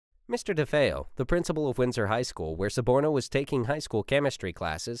Mr. DeFeo, the principal of Windsor High School, where Soborno was taking high school chemistry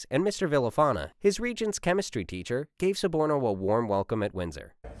classes, and Mr. Villafana, his regent's chemistry teacher, gave Soborno a warm welcome at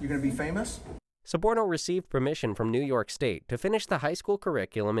Windsor. You're gonna be famous? Soborno received permission from New York State to finish the high school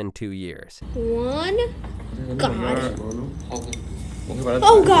curriculum in 2 years. God.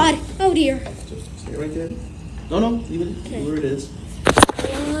 Oh God. Oh dear. Just stay right there. No, leave it where it is.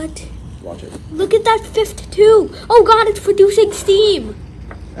 What? Watch it. Look at that fifth tube. Oh God, it's producing steam.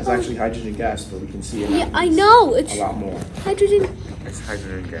 That's actually hydrogen gas, but we can see it. Yeah, I know. It's a lot more. Hydrogen. It's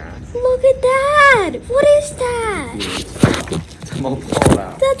hydrogen gas. Look at that. What is that?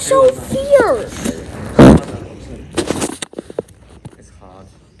 That's so fierce. It's hot.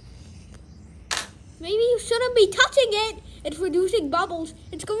 Maybe you shouldn't be touching it. It's producing bubbles.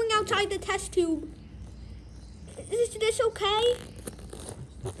 It's going outside the test tube. Is this okay?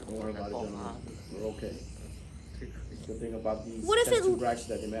 Don't worry about it, gentlemen. We're okay. The thing about these what if test tube racks is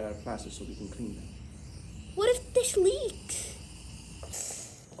that they're made out of plastic, so we can clean them. What if this leaks?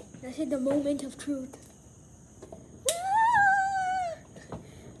 This is the moment of truth.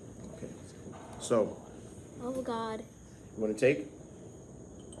 Okay. So. Oh God. You want to take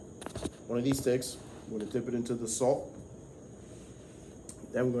one of these sticks. We're going to dip it into the salt.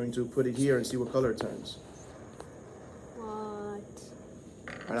 Then we're going to put it here and see what color it turns.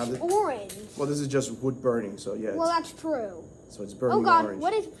 Right now, orange. Well, this is just wood burning, so yeah. Well, that's true. So it's burning orange. orange.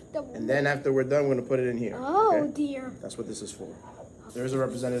 What is the... And then after we're done, we're going to put it in here. Oh, okay? dear. That's what this is for. There's a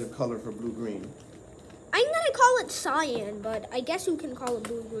representative color for blue-green. I'm going to call it cyan, but I guess you can call it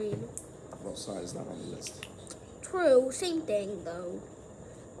blue-green. Well, cyan is not on the list. True. Same thing, though.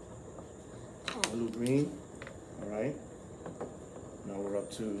 Oh. Blue-green. All right. Now we're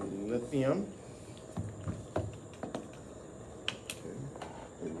up to lithium.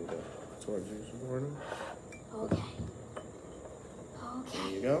 Towards you, Soborno. Okay. There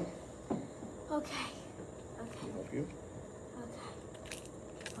you go. Okay. Can I help you?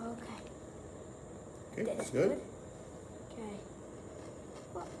 Okay. Okay, that's good. Okay.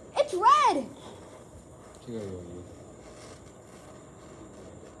 Well, it's red!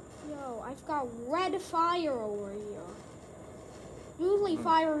 Yo, I've got red fire over here. Usually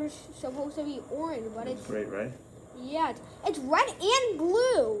fire is supposed to be orange, but it's... Great, right? Yeah, it's red and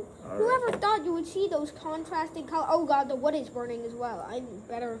blue. All Whoever right. thought you would see those contrasting colors? Oh God, the wood is burning as well. I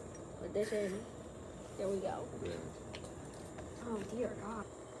better put this in. There we go. Oh dear God.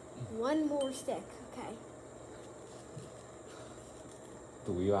 One more stick. Okay.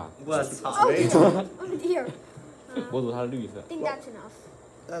 Oh dear. I think that's enough.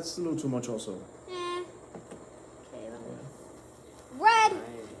 That's a little too much also. Okay. Red.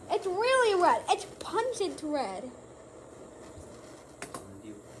 It's really red. It's pungent red.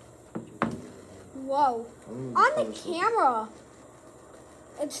 Whoa. On the camera,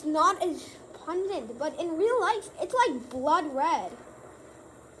 it's not as pungent, but in real life, it's like blood red.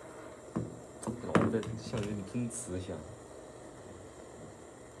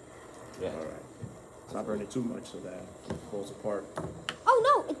 Yeah. All right. It's not burning too much so that it falls apart.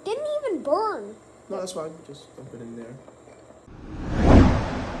 Oh no, it didn't even burn. No, that's fine. Just dump it in there.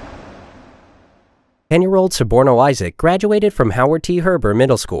 10-year-old Soborno Isaac graduated from Howard T. Herber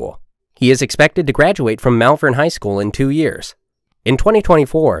Middle School. He is expected to graduate from Malvern High School in 2 years. In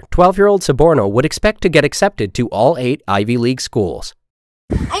 2024, 12-year-old Soborno would expect to get accepted to all 8 Ivy League schools.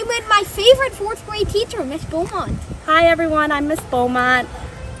 I'm with my favorite 4th grade teacher, Miss Beaumont. Hi everyone, I'm Miss Beaumont.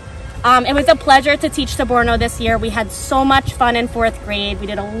 It was a pleasure to teach Soborno this year. We had so much fun in 4th grade. We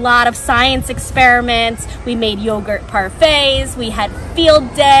did a lot of science experiments. We made yogurt parfaits. We had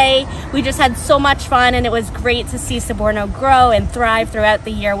field day. We just had so much fun, and it was great to see Soborno grow and thrive throughout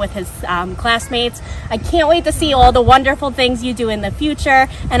the year with his classmates. I can't wait to see all the wonderful things you do in the future,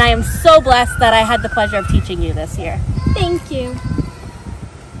 and I am so blessed that I had the pleasure of teaching you this year. Thank you.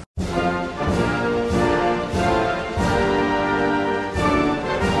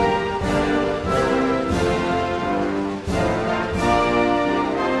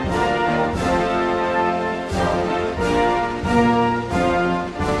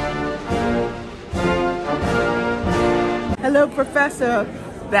 Hello, Professor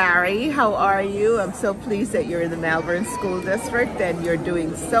Barry. How are you? I'm so pleased that you're in the Malvern School District and you're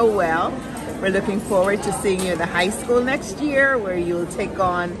doing so well. We're looking forward to seeing you in the high school next year, where you'll take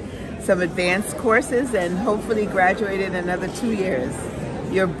on some advanced courses and hopefully graduate in another 2 years.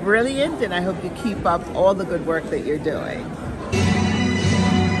 You're brilliant, and I hope you keep up all the good work that you're doing.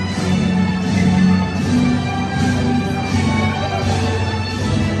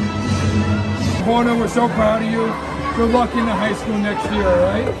 Soborno, we're so proud of you. Good luck in the high school next year, all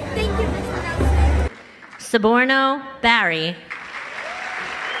right? Thank you, Mr. Nelson. Soborno Barry.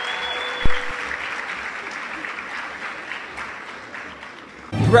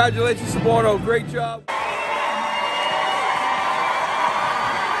 Congratulations, Saborno. Great job.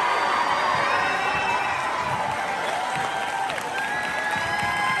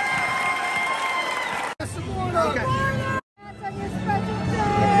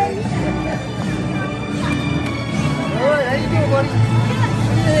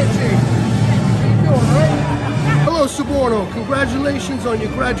 Hello, Saborno. Congratulations on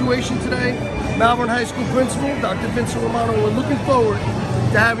your graduation today. Malvern High School Principal, Dr. Vincent Romano. We're looking forward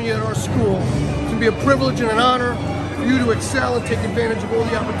to having you at our school. It's going to be a privilege and an honor for you to excel and take advantage of all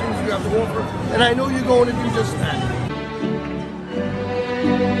the opportunities we have to offer. And I know you're going to do just that.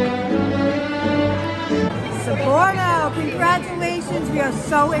 Saborno, congratulations. We are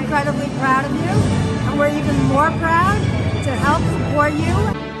so incredibly proud of you. And we're even more proud to help support you.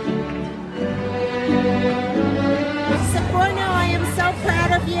 Saborno, I am so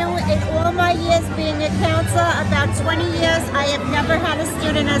proud of you. In all my years being a counselor, about 20 years, I have never had a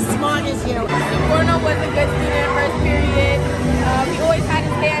student as smart as you. Saborno was a good student in first period. He always had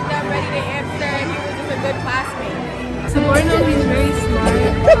his hand up, ready to answer, and he was just a good classmate. Saborno, he's very smart.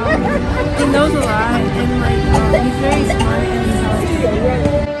 He knows a lot, and he's very smart and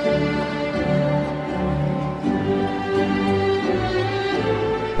intelligent.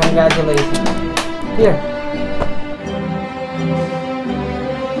 Congratulations. Here.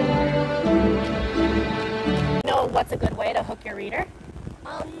 What's a good way to hook your reader?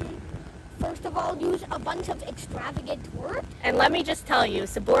 First of all, use a bunch of extravagant words. And let me just tell you,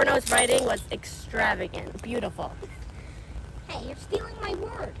 Saborno's writing was extravagant, beautiful. Hey, you're stealing my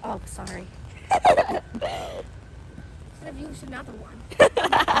word. Oh, sorry. Should have used another one.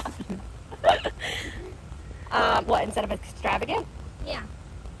 What, instead of extravagant? Yeah.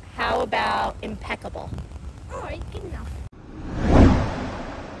 How about impeccable? All right, good enough.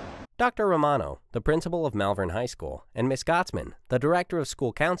 Dr. Romano, the principal of Malvern High School, and Miss Gottsman, the director of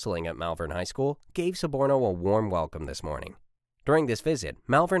school counseling at Malvern High School, gave Saborno a warm welcome this morning. During this visit,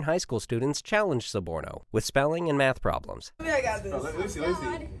 Malvern High School students challenged Saborno with spelling and math problems. I got this. Lucy.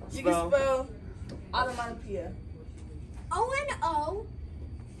 You can spell onomatopoeia. O-N-O.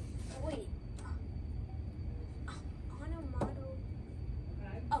 Wait. Onomato.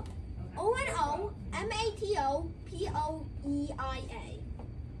 Oh. O-N-O-M-A-T-O-P-O-E-I-A.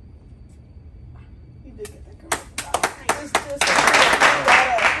 You did get that correct.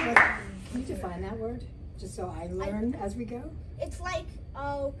 Can you define that word? Just so I learn as we go? It's like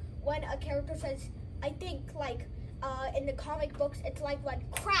when a character says, I think like in the comic books, it's like when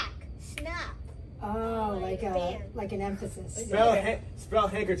crack, snap. Oh, like an emphasis. Spell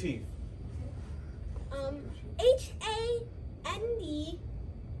handkerchief.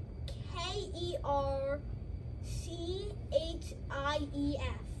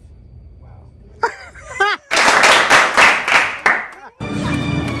 H-A-N-D-K-E-R-C-H-I-E-F.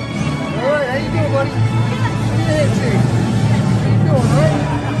 Alright, how you doing, buddy?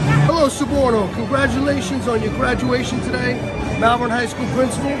 Hello, Saborno. Congratulations on your graduation today. Malvern High School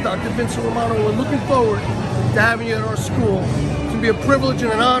Principal, Dr. Vincent Romano. We're looking forward to having you at our school. It's going to be a privilege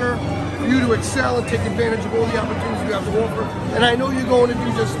and an honor for you to excel and take advantage of all the opportunities we have to offer. And I know you're going to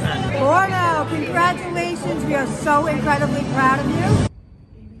do just that. Saborno, congratulations. We are so incredibly proud of you.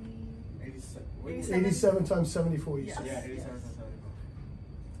 87 times 74, you said. Yeah, 87 times 74.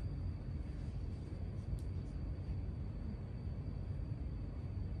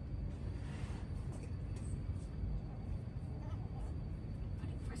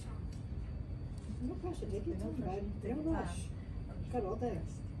 No pressure, take your time, Fred. Don't rush. Got all day.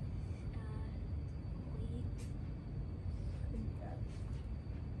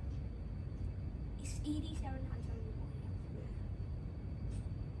 It's 87 times 74.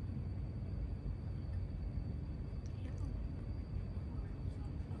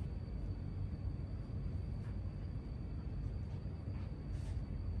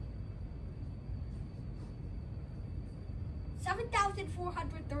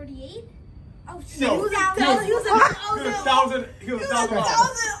 7,438? Oh, 6,000. He was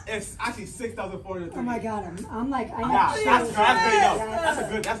 1,000. It's actually 6,400. Oh my God, I'm like, I know. Nah, that's good enough.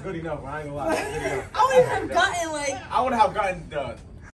 That's good enough. I ain't gonna lie. I would have gotten like. I would have gotten the